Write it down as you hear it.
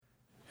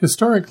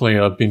Historically,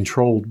 I've been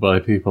trolled by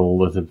people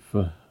that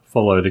have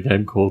followed a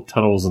game called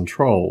Tunnels and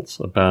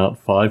Trolls. About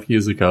 5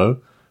 years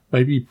ago,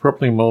 maybe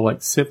probably more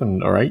like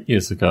 7 or 8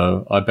 years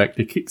ago, I backed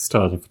a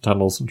Kickstarter for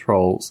Tunnels and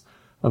Trolls,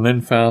 and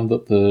then found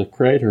that the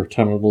creator of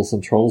Tunnels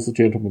and Trolls, a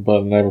gentleman by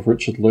the name of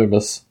Richard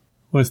Loomis,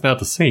 who is now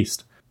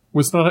deceased,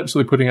 was not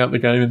actually putting out the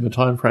game in the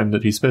time frame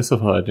that he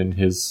specified in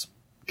his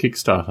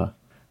Kickstarter.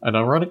 And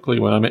ironically,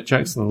 when I met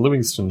Jackson and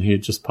Livingston, he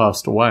had just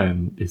passed away,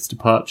 and his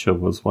departure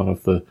was one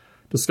of the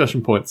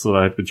discussion points that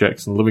I had with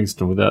Jackson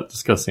Livingston, without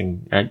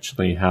discussing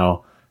actually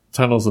how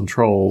Tunnels and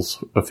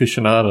Trolls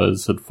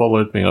aficionados had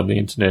followed me on the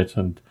internet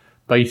and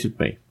baited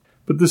me.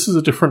 But this is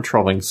a different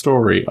trolling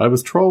story. I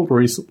was trolled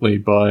recently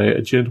by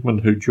a gentleman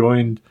who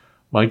joined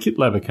my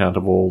GitLab account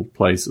of all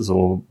places,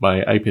 or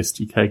my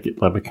ApeSDK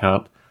GitLab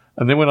account,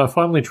 and then when I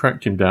finally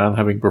tracked him down,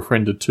 having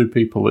befriended 2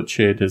 people that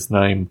shared his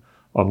name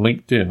on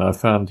LinkedIn, I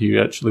found he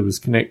actually was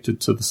connected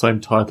to the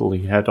same title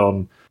he had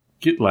on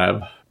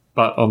GitLab,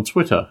 but on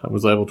Twitter. I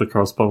was able to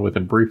correspond with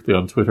him briefly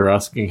on Twitter,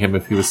 asking him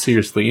if he was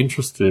seriously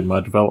interested in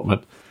my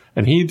development,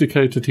 and he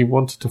indicated he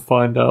wanted to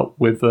find out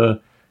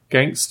whether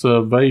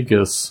Gangster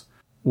Vegas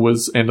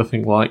was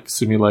anything like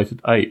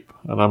Simulated Ape,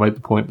 and I made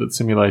the point that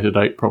Simulated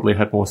Ape probably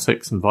had more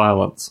sex and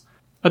violence.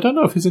 I don't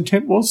know if his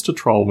intent was to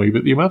troll me,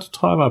 but the amount of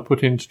time I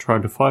put into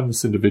trying to find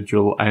this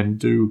individual and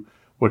do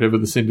whatever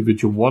this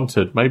individual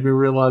wanted made me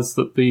realise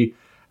that the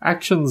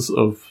actions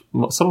of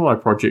some of my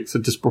projects are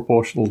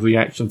disproportional to the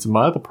actions of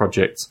my other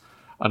projects,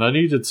 and I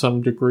needed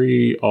some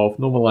degree of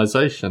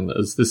normalisation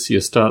as this year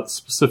starts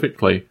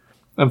specifically.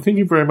 I'm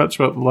thinking very much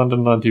about the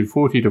London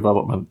 1940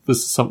 development. This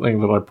is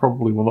something that I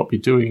probably will not be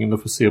doing in the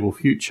foreseeable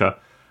future,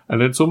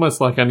 and it's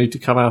almost like I need to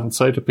come out and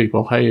say to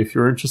people, hey, if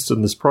you're interested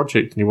in this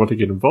project and you want to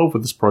get involved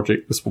with this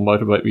project, this will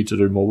motivate me to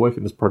do more work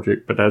in this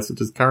project. But as it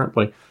is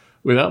currently,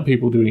 without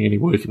people doing any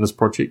work in this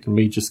project and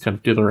me just kind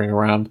of dithering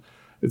around,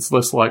 it's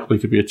less likely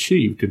to be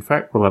achieved. In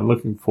fact, what I'm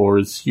looking for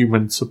is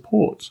human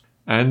support.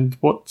 And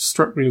what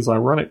struck me as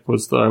ironic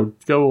was that I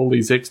would go all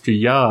these extra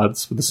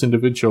yards for this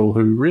individual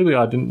who really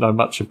I didn't know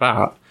much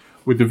about,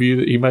 with the view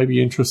that he may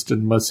be interested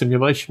in my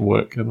simulation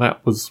work, and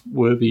that was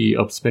worthy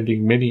of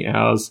spending many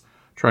hours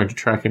trying to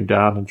track him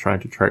down and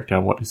trying to track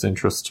down what his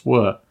interests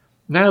were.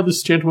 Now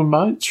this gentleman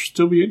might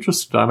still be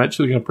interested. I'm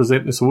actually going to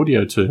present this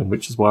audio to him,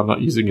 which is why I'm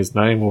not using his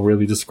name or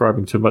really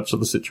describing too much of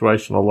the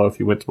situation, although if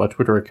you went to my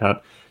Twitter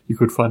account, you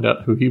could find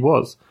out who he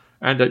was.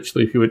 And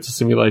actually, if you went to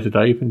Simulated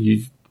Ape and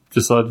you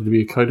decided to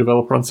be a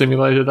co-developer on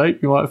Simulated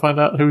Ape, you might find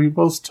out who he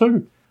was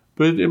too.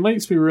 But it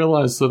makes me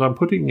realise that I'm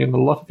putting in a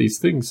lot of these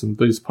things, and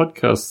these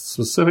podcasts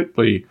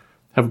specifically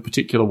have a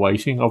particular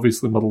weighting.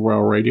 Obviously, Model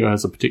Rail Radio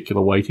has a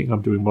particular weighting.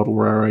 I'm doing Model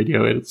Rail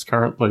Radio edits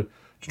currently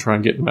to try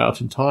and get them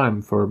out in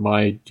time for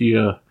my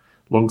dear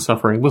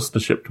long-suffering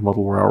listenership to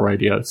Model Rail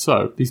Radio.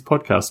 So, these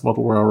podcasts,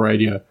 Model Rail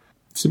Radio,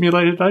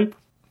 Simulated Ape,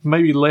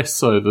 maybe less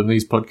so than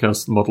these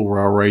podcasts, Model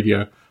Rail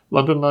Radio.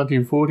 London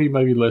 1940,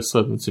 maybe less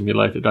so than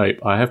Simulated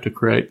Ape. I have to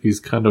create these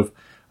kind of,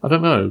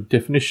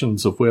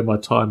 definitions of where my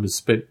time is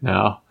spent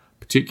now,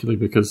 particularly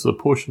because a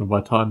portion of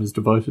my time is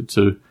devoted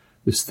to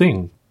this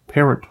thing,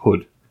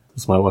 parenthood,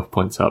 as my wife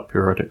points out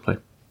periodically.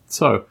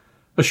 So,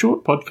 a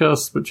short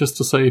podcast, but just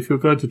to say, if you're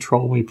going to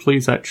troll me,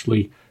 please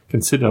actually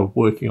consider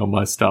working on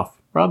my stuff,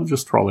 rather than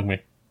just trolling me.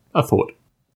 A thought.